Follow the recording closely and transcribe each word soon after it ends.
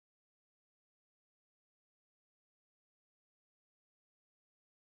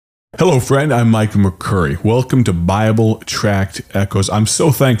Hello, friend. I'm Mike McCurry. Welcome to Bible Tract Echoes. I'm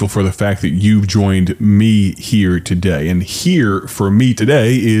so thankful for the fact that you've joined me here today. And here for me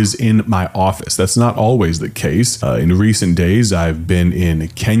today is in my office. That's not always the case. In recent days, I've been in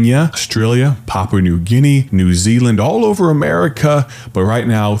Kenya, Australia, Papua New Guinea, New Zealand, all over America. But right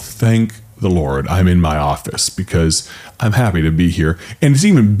now, thank the Lord, I'm in my office because I'm happy to be here. And it's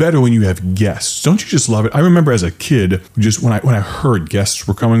even better when you have guests. Don't you just love it? I remember as a kid, just when I heard guests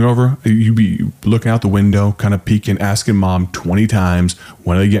were coming over, you'd be looking out the window, kind of peeking, asking mom 20 times,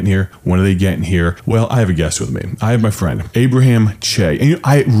 when are they getting here? When are they getting here? Well, I have a guest with me. I have my friend, Abraham Che. And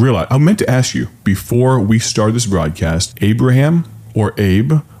I realized, I meant to ask you before we start this broadcast, Abraham or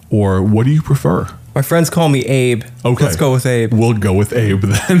Abe, or what do you prefer? My friends call me Abe. Okay. Let's go with Abe. We'll go with Abe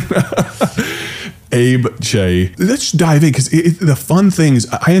then. Abe Che. Let's dive in because the fun things,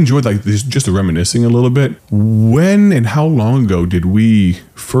 I enjoyed like this, just reminiscing a little bit. When and how long ago did we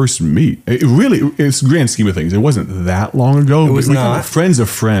first meet? It's grand scheme of things. It wasn't that long ago. It was we not. Kind of friends of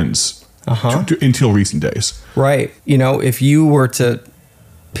friends until recent days. Right. You know, if you were to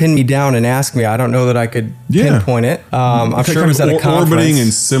pin me down and ask me, I don't know that I could pinpoint it. I'm sure it was at a conference. Orbiting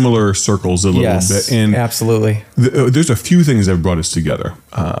in similar circles a little bit. And absolutely. There's a few things that have brought us together.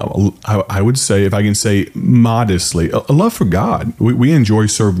 I would say, if I can say modestly, a love for God. We enjoy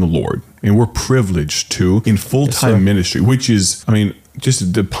serving the Lord, and we're privileged to in full-time ministry, which is, I mean,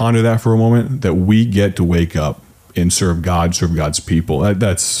 just to ponder that for a moment, that we get to wake up and serve God, serve God's people.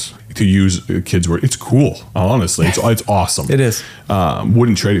 That's, to use a kid's word, it's cool. Honestly, it's awesome. It is.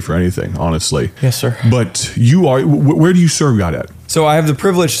 Wouldn't trade it for anything, honestly. Yes, sir. But you are, where do you serve God at? So I have the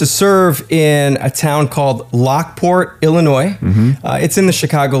privilege to serve in a town called Lockport, Illinois. It's in the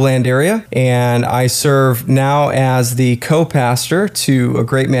Chicagoland area, and I serve now as the co-pastor to a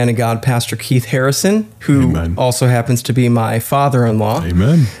great man of God, Pastor Keith Harrison, who also happens to be my father-in-law.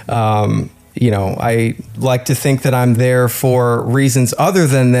 Amen. You know, I like to think that I'm there for reasons other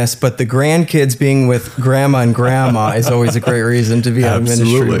than this, but the grandkids being with grandma and grandma is always a great reason to be out of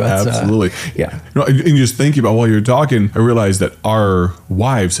ministry. But, absolutely. Yeah. You know, and just thinking about while you're talking, I realized that our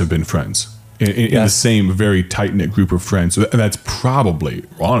wives have been friends in the same very tight-knit group of friends. So that's probably,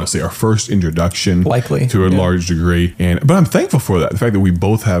 honestly, our first introduction likely to a large degree. But I'm thankful for that. The fact that we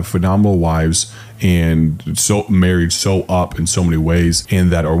both have phenomenal wives and so married so up in so many ways,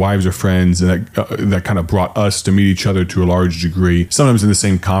 and that our wives are friends, and that kind of brought us to meet each other to a large degree, sometimes in the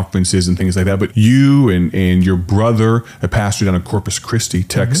same conferences and things like that. But you and your brother, a pastor down in Corpus Christi,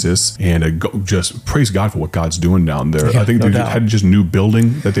 Texas, and just praise God for what God's doing down there. Yeah, I think they had just new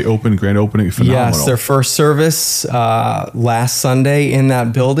building that they opened, grand opening, phenomenal. Yes, their first service last Sunday in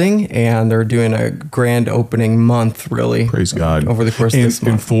that building, and they're doing a grand opening month, really. Praise God. Over the course of this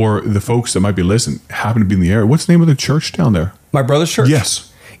month. And for the folks that might be listening, happen to be in the area, what's the name of the church down there? My brother's church?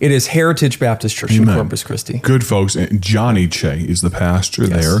 Yes. It is Heritage Baptist Church in Corpus Christi. Good folks. And Johnny Che is the pastor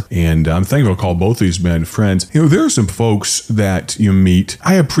there. And I'm thankful to call both these men friends. You know, there are some folks that you meet.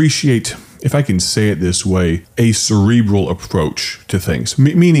 I appreciate, if I can say it this way, a cerebral approach to things,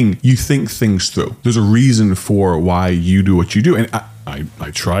 meaning you think things through. There's a reason for why you do what you do. And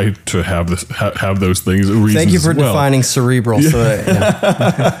I try to have those things. Thank you for defining cerebral. So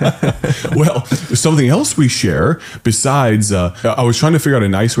that, Well, something else we share besides, I was trying to figure out a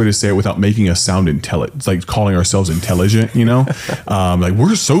nice way to say it without making us sound intelligent. It's like calling ourselves intelligent, you know, like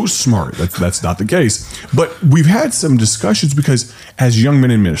we're so smart. That's not the case. But we've had some discussions because as young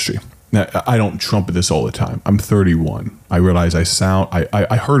men in ministry, now, I don't trumpet this all the time. I'm 31. I realize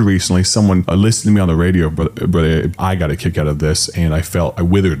I heard recently someone listened to me on the radio, brother, I got a kick out of this, and I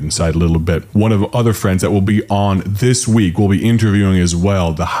withered inside a little bit. One of other friends that will be on this week will be interviewing as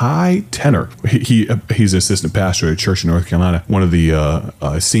well, the high tenor. He's an assistant pastor at a church in North Carolina. One of the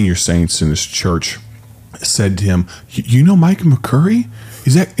senior saints in this church said to him, you know Mike McCurry?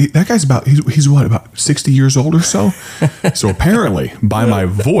 Is that guy's he's what, about 60 years old or so? So apparently by my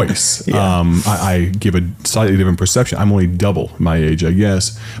voice, I give a slightly different perception. I'm only double my age, I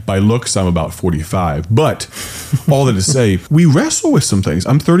guess. By looks, I'm about 45. But all that to say, we wrestle with some things.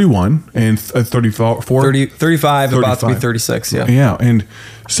 I'm 31 and 35, about to be 36. Yeah. Yeah. And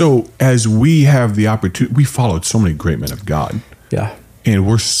so as we have the opportunity, we followed so many great men of God. Yeah. And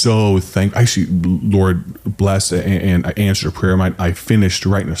we're so thankful. Actually, Lord blessed and I answered a prayer. I finished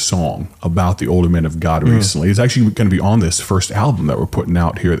writing a song about the older men of God recently. It's actually going to be on this first album that we're putting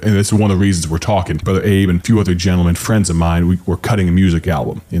out here. And it's one of the reasons we're talking. Brother Abe and a few other gentlemen, friends of mine, we're cutting a music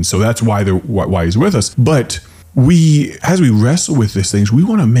album. And so that's why he's with us. But as we wrestle with these things, we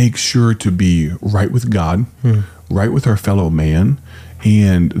want to make sure to be right with God, right with our fellow man,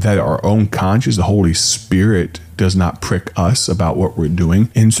 and that our own conscience, the Holy Spirit, does not prick us about what we're doing.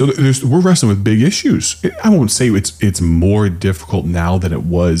 And so we're wrestling with big issues. I won't say it's more difficult now than it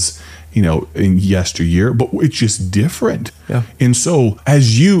was, in yesteryear, but it's just different. Yeah. And so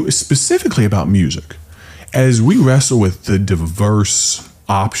as you, specifically about music, as we wrestle with the diverse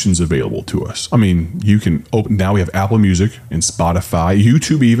options available to us. I mean, you can open, now we have Apple Music and Spotify,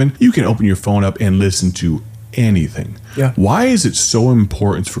 YouTube even. You can open your phone up and listen to anything. Yeah. Why is it so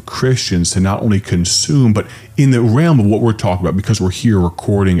important for Christians to not only consume, but in the realm of what we're talking about, because we're here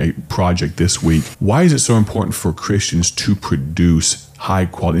recording a project this week, why is it so important for Christians to produce high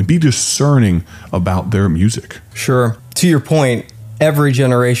quality and be discerning about their music? Sure. To your point, every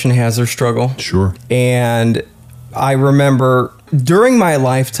generation has their struggle. Sure. And I remember during my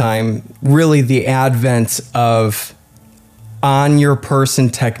lifetime, really the advent of on your person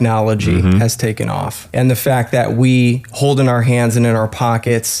technology has taken off. And the fact that we hold in our hands and in our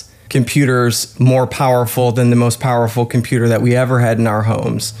pockets computers more powerful than the most powerful computer that we ever had in our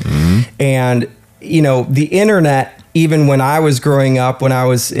homes. And, the internet, even when I was growing up, when I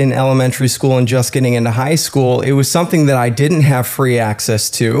was in elementary school and just getting into high school, it was something that I didn't have free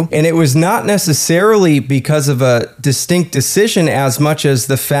access to. And it was not necessarily because of a distinct decision as much as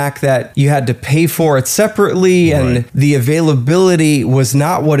the fact that you had to pay for it separately and the availability was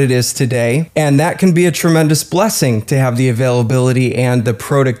not what it is today. And that can be a tremendous blessing to have the availability and the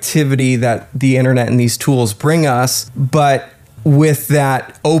productivity that the internet and these tools bring us. But with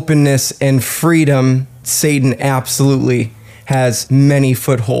that openness and freedom, Satan absolutely has many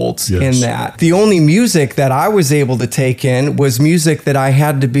footholds in that. The only music that I was able to take in was music that I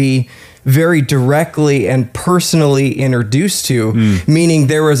had to be very directly and personally introduced to, meaning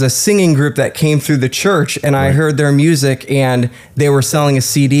there was a singing group that came through the church and I heard their music and they were selling a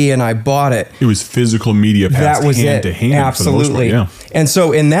CD and I bought it. It was physical media passed hand to hand. Absolutely. For the most part, And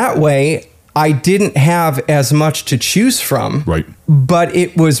so in that way, I didn't have as much to choose from, but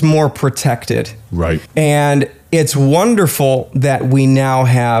it was more protected. And it's wonderful that we now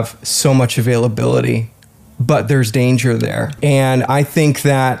have so much availability, but there's danger there. And I think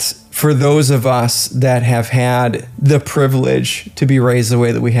that for those of us that have had the privilege to be raised the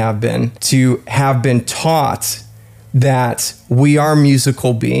way that we have been, to have been taught that we are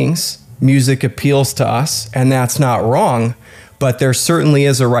musical beings, music appeals to us, and that's not wrong. But there certainly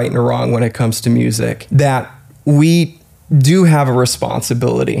is a right and a wrong when it comes to music, that we do have a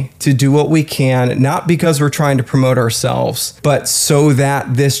responsibility to do what we can, not because we're trying to promote ourselves, but so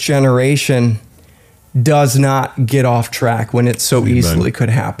that this generation does not get off track when it so easily could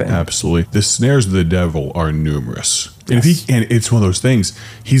happen. Absolutely. The snares of the devil are numerous. And and it's one of those things,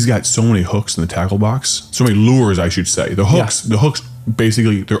 he's got so many hooks in the tackle box, so many lures, I should say. The hooks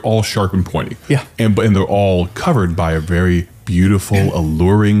basically, they're all sharp and pointy. And they're all covered by a very beautiful,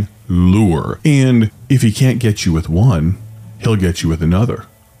 alluring lure. And if he can't get you with one, he'll get you with another.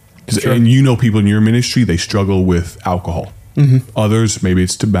 And people in your ministry, they struggle with alcohol. Others, maybe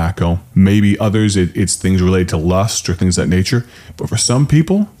it's tobacco. Maybe others, it's things related to lust or things of that nature. But for some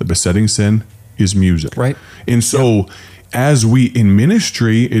people, the besetting sin is music. And so as we in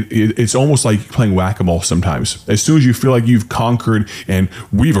ministry, it's almost like playing whack-a-mole sometimes. As soon as you feel like you've conquered and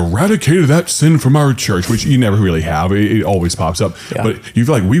we've eradicated that sin from our church, which you never really have, it always pops up. But you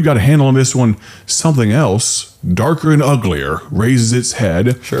feel like we've got a handle on this one, something else, darker and uglier, raises its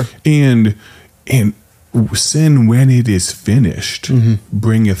head. And sin, when it is finished,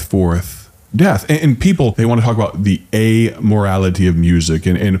 bringeth forth death. And people, they want to talk about the amorality of music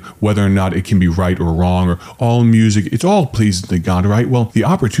and whether or not it can be right or wrong, or all music, it's all pleasing to God, right? Well, the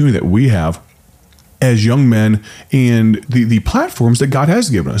opportunity that we have as young men and the platforms that God has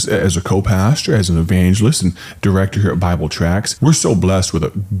given us as a co-pastor, as an evangelist and director here at Bible Tracks, we're so blessed with a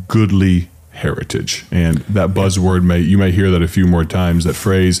goodly heritage. And that buzzword, you may hear that a few more times, that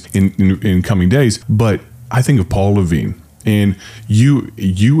phrase in coming days. But I think of Paul Levine, and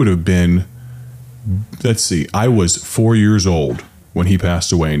you would have been, let's see, I was 4 years old when he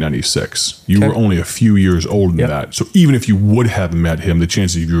passed away in 96. You were only a few years older than that. So even if you would have met him, the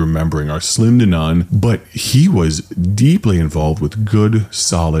chances of you remembering are slim to none. But he was deeply involved with good,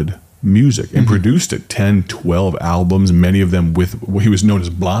 solid music and produced 10, 12 albums, many of them with what he was known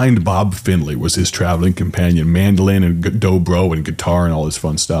as Blind Bob Finley was his traveling companion, mandolin and dobro and guitar and all this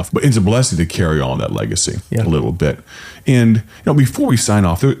fun stuff. But it's a blessing to carry on that legacy a little bit. And before we sign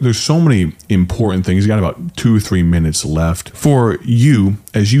off, there's so many important things. You got about 2 or 3 minutes left for you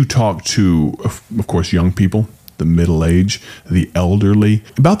as you talk to, of course, young people, the middle-aged, the elderly,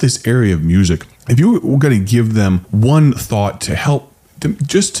 about this area of music. If you were going to give them one thought to help them,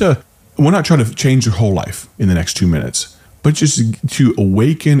 we're not trying to change their whole life in the next 2 minutes, but just to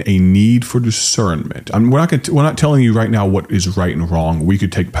awaken a need for discernment. I mean, we're not telling you right now what is right and wrong. We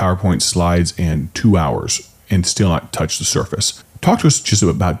could take PowerPoint slides and 2 hours and still not touch the surface. Talk to us just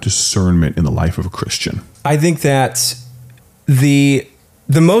about discernment in the life of a Christian. I think that the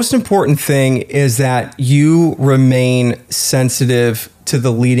most important thing is that you remain sensitive to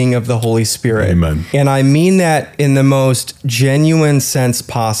the leading of the Holy Spirit. Amen. And I mean that in the most genuine sense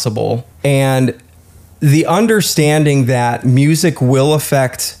possible. And the understanding that music will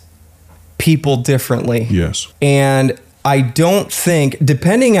affect people differently. Yes. And I don't think,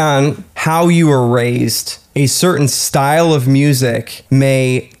 depending on how you were raised, a certain style of music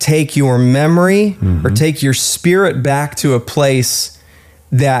may take your memory or take your spirit back to a place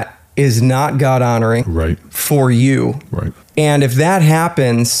that is not God honoring for you. Right. And if that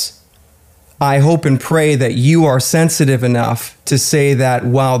happens, I hope and pray that you are sensitive enough to say that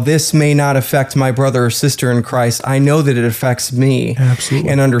while this may not affect my brother or sister in Christ, I know that it affects me. Absolutely.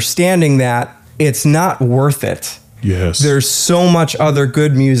 And understanding that it's not worth it. Yes. There's so much other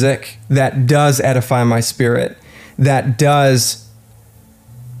good music that does edify my spirit, that does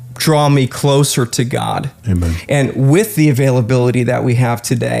draw me closer to God. Amen. And with the availability that we have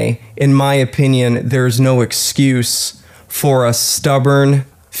today, in my opinion, there's no excuse for a stubborn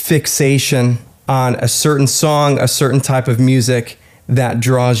fixation on a certain song, a certain type of music that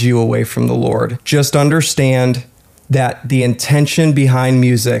draws you away from the Lord. Just understand that the intention behind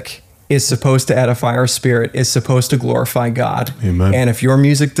music is supposed to edify our spirit, is supposed to glorify God. Amen. And if your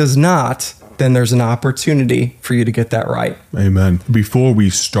music does not, then there's an opportunity for you to get that right. Amen. Before we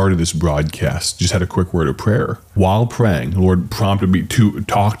started this broadcast, just had a quick word of prayer. While praying, the Lord prompted me to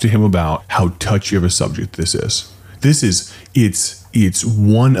talk to him about how touchy of a subject this is. It's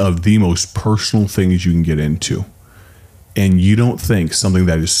one of the most personal things you can get into. And you don't think something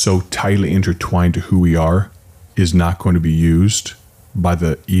that is so tightly intertwined to who we are is not going to be used by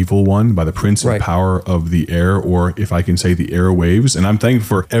the evil one, by the prince and power of the air, or if I can say the airwaves. And I'm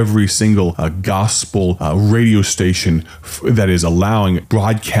thankful for every single gospel radio station that is allowing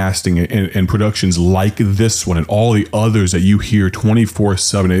broadcasting and productions like this one and all the others that you hear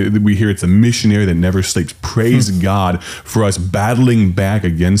 24/7. We hear it's a missionary that never sleeps. Praise God for us battling back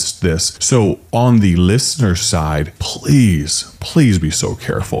against this. So on the listener side, please be so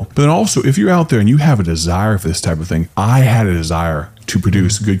careful. But then also, if you're out there and you have a desire for this type of thing, I had a desire to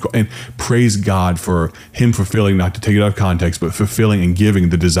produce good, and praise God for him fulfilling, not to take it out of context, but fulfilling and giving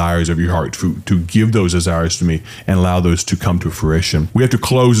the desires of your heart, to give those desires to me and allow those to come to fruition. We have to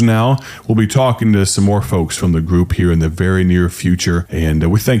close now. We'll be talking to some more folks from the group here in the very near future. And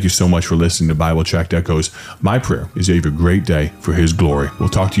we thank you so much for listening to Bible Tract Echoes. My prayer is that you have a great day for his glory. We'll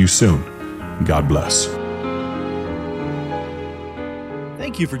talk to you soon. God bless.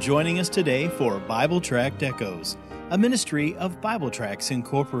 Thank you for joining us today for Bible Tract Echoes, a ministry of Bible Tracts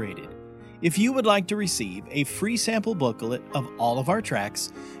Incorporated. If you would like to receive a free sample booklet of all of our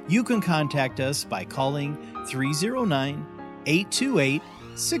tracts, you can contact us by calling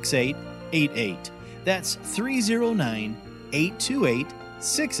 309-828-6888. That's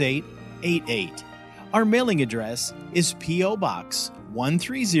 309-828-6888. Our mailing address is P.O. Box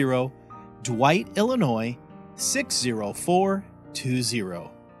 130, Dwight, Illinois 60420.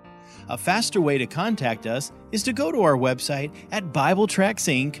 A faster way to contact us is to go to our website at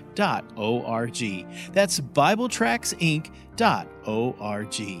BibleTractsInc.org. That's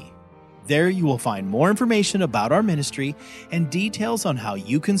BibleTractsInc.org. There you will find more information about our ministry and details on how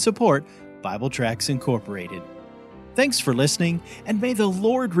you can support Bible Tracts Incorporated. Thanks for listening, and may the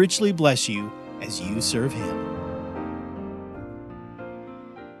Lord richly bless you as you serve Him.